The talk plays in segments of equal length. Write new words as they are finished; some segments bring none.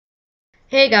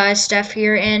Hey guys, Steph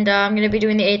here, and I'm gonna be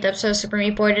doing the 8th episode of Super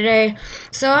Meat Boy today.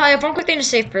 So I have one quick thing to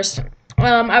say first.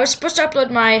 I was supposed to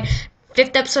upload my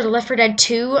 5th episode of Left 4 Dead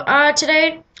 2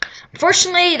 today.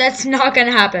 Unfortunately, that's not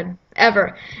gonna happen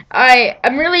ever.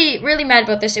 I'm really mad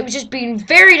about this. It was just being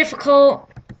very difficult.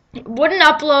 It wouldn't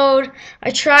upload.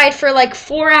 I tried for like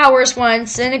 4 hours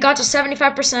once, and it got to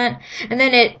 75%, and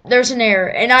then there's an error,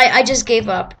 and I just gave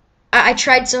up. I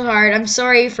tried so hard. I'm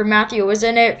sorry for Matthew who was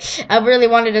in it. I really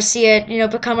wanted to see it,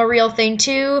 become a real thing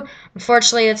too.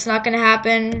 Unfortunately, it's not going to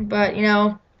happen, but,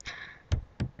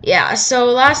 yeah. So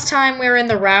last time we were in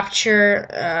the Rapture,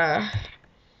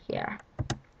 yeah.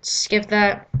 Skip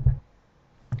that.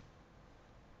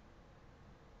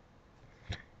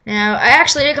 Now, I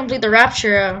actually did complete the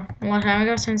Rapture a long time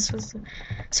ago.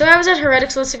 So I was at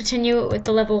Heretics. Let's continue with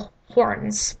the level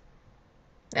Horns.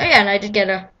 Oh yeah, and I did get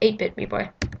a 8-bit Meat Boy.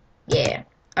 Yeah.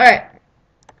 Alright.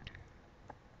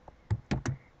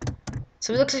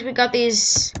 So it looks like we got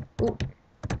these. Ooh.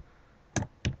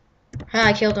 Ah,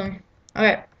 I killed him.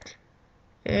 Alright.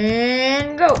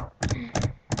 And go.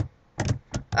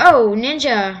 Oh,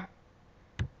 ninja.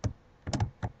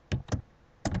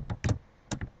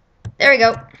 There we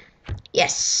go.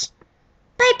 Yes.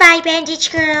 Bye-bye,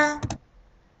 bandage girl.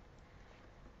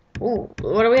 Ooh,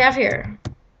 what do we have here?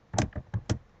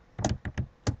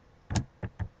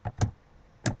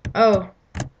 Oh.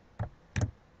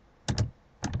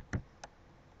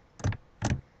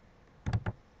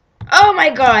 Oh my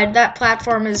god, that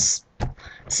platform has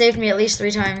saved me at least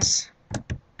 3 times.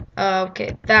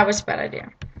 Okay, that was a bad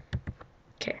idea.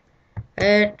 Okay.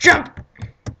 Jump!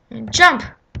 Jump!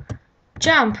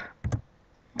 Jump!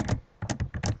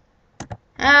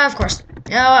 Of course.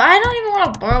 No, I don't even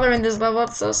want to bother in this level.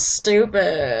 It's so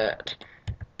stupid.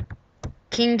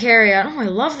 King Carrier. Oh, I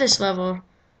love this level.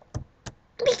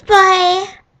 Big boy.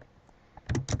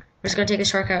 We're just gonna take a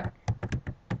shortcut.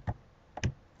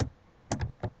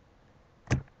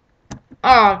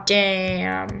 Oh,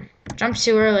 damn. Jumped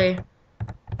too early.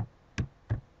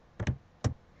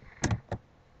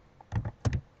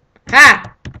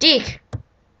 Ha! Deke!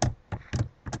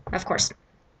 Of course.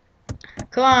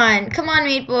 Come on,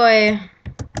 Meat Boy.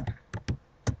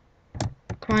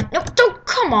 Come on. No, don't,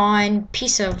 come on,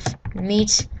 piece of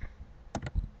meat.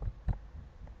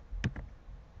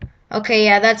 Okay,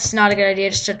 yeah, that's not a good idea,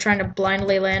 just trying to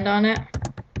blindly land on it.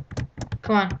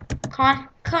 Come on. Come on.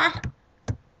 Come on.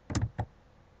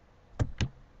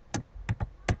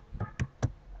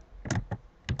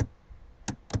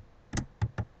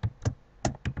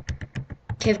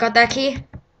 Okay, I've got that key.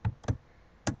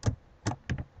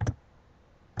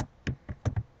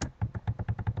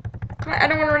 Come on, I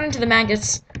don't want to run into the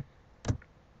maggots.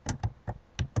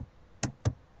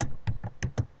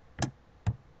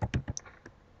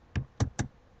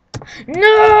 No!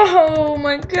 Oh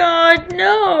my god,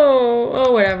 no!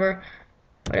 Oh, whatever.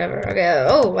 Whatever. Okay.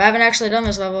 Oh, I haven't actually done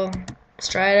this level. Let's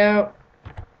try it out.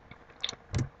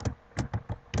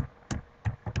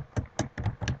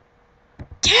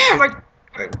 Damn, I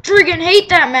freaking hate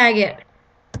that maggot.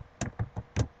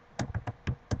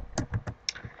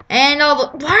 And all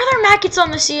the. Why are there maggots on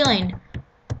the ceiling?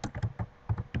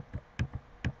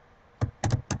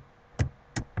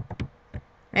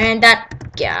 And that.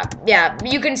 Yeah,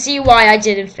 you can see why I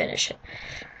didn't finish it.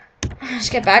 Let's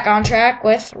get back on track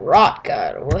with Rot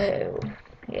God. Whoa.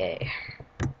 Yay.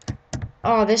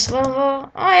 Oh, this level?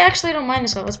 Oh, I actually don't mind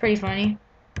this level. It's pretty funny.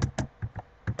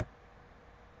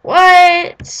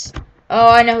 What? Oh,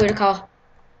 I know who to call.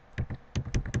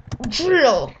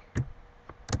 Drill.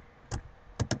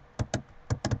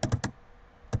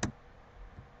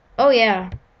 Oh, yeah.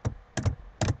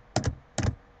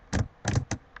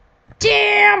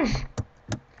 Damn!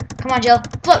 Come on, Jill.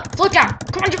 Float down.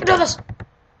 Come on, you can do this.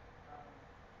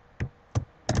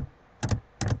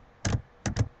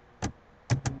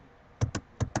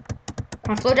 Come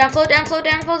on, float down, float down, float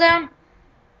down, float down.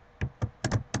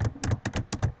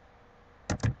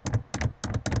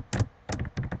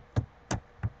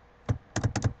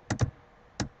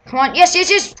 Come on,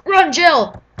 yes, run,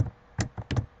 Jill.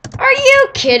 Are you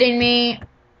kidding me?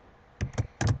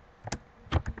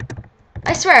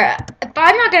 I swear, if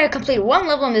I'm not gonna complete one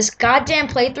level in this goddamn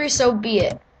playthrough, so be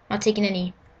it. I'm not taking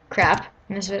any crap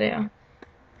in this video.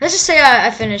 Let's just say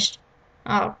I finished.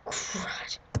 Oh,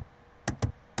 crud.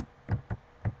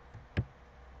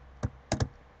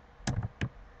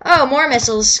 Oh, more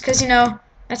missiles, because,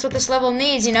 that's what this level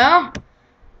needs,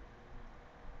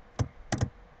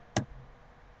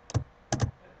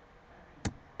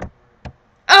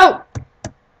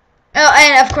 Oh,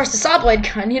 and of course the saw blade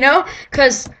gun,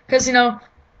 because, if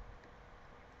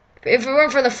it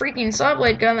weren't for the freaking saw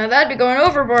blade gun, that'd be going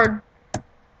overboard.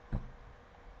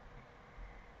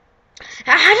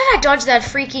 dodged that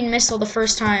freaking missile the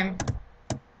first time?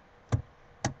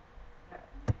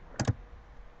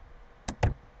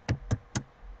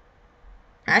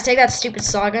 I take that stupid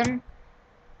saw gun.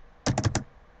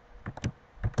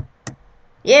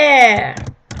 Yeah!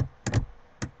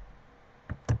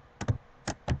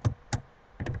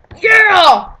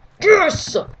 Yeah!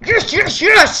 Yes! Yes, yes,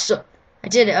 yes! I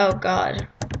did it. Oh, God.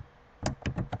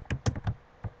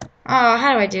 Oh,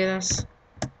 how do I do this?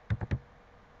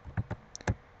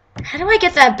 How do I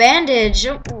get that bandage?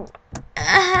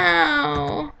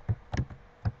 Ow!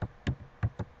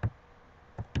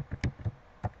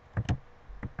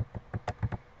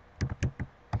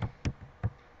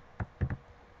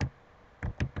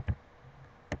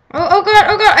 Oh God,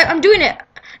 oh God, I'm doing it.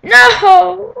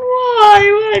 No!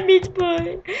 Why? Why meat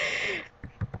boy?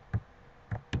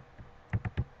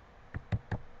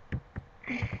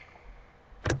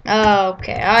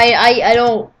 Okay, I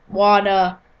don't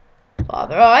wanna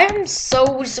bother. Oh, I am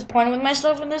so disappointed with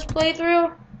myself in this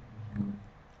playthrough.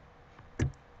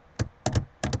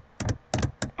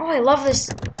 Oh, I love this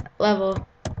level.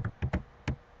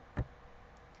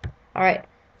 Alright,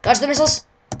 dodge the missiles.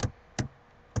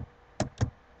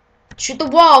 Shoot the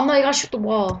wall. Oh my gosh, shoot the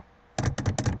wall.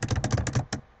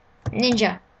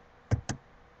 Ninja.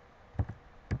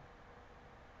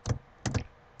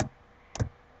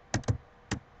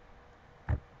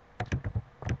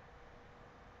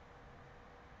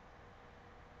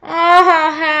 Oh,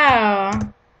 how?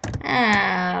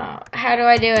 Oh, how do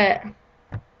I do it?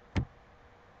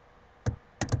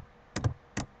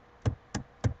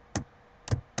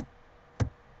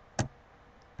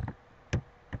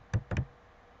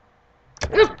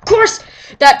 Of course,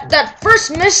 that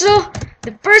first missile,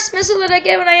 the first missile that I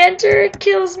get when I enter, it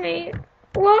kills me.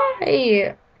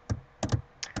 Why?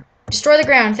 Destroy the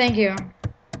ground, thank you.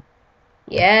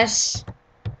 Yes.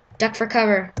 Duck for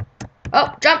cover.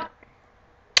 Oh, jump.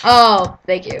 Oh,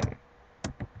 thank you.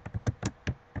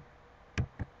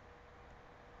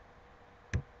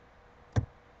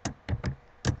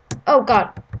 Oh,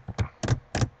 God.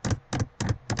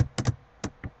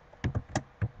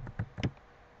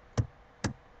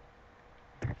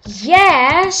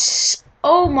 Yes!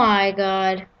 Oh my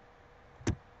God.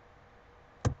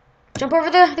 Jump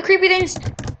over the creepy things.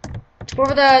 Jump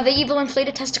over the evil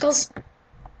inflated testicles.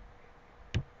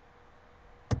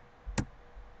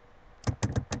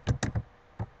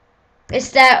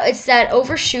 It's that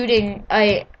overshooting.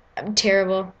 I'm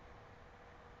terrible.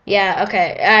 Yeah,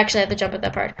 okay. I actually have to jump at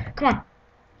that part. Come on.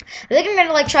 I think I'm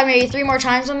gonna like try maybe 3 more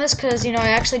times on this because you know I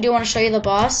actually do want to show you the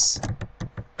boss.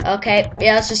 Okay,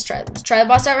 yeah, let's try the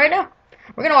boss out right now.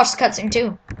 We're gonna watch the cutscene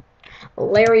too.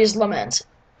 Larry's Lament.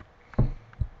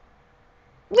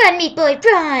 Run, meat boy,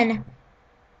 run!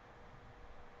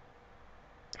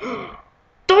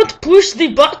 Don't push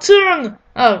the button!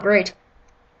 Oh, great.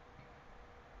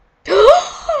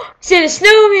 It's a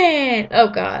snowman! Oh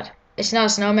God, it's not a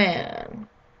snowman.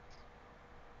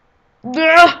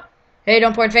 Hey,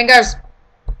 don't point fingers.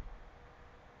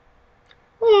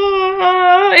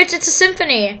 It's a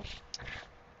symphony.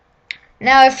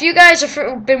 Now, if you guys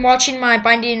have been watching my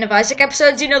Binding of Isaac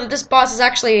episodes, you know that this boss is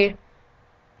actually,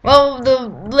 well, the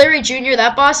Larry Jr.,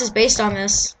 that boss is based on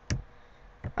this.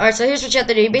 Alright, so here's what you have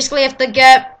to do. You basically have to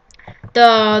get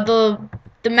the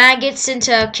maggots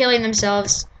into killing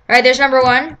themselves. Alright, there's number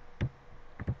 1.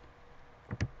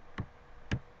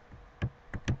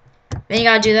 Then you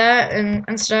gotta do that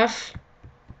and stuff.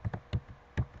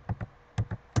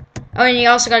 Oh, and you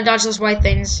also gotta dodge those white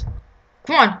things.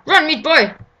 Come on, run, meat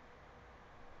boy!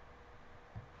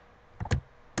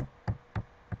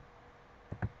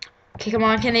 Okay, come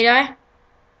on, can they die?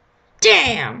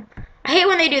 Damn! I hate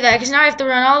when they do that, because now I have to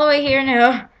run all the way here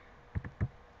now.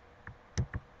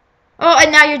 Oh,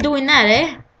 and now you're doing that,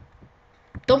 eh?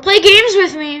 Don't play games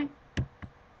with me.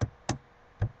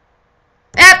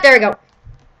 Ah, there we go.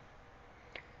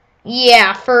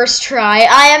 Yeah, first try.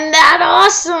 I am that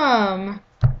awesome!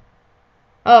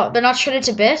 Oh, they're not shredded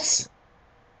to bits?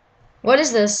 What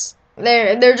is this?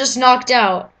 They're just knocked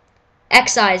out.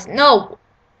 X-eyes. No!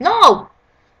 No!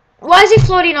 Why is he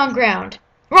floating on ground?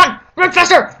 Run! Run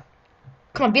faster!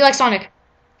 Come on, be like Sonic.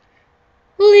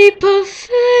 Leap of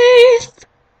faith!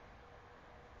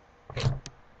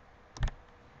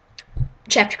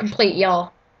 Chapter complete,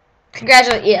 y'all.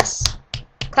 Congratulations. Yes.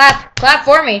 Clap. Clap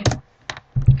for me.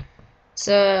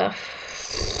 So,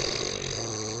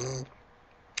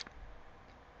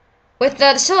 with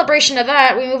the celebration of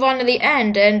that, we move on to the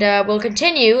end, and we'll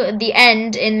continue the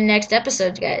end in the next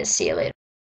episode, guys. See you later.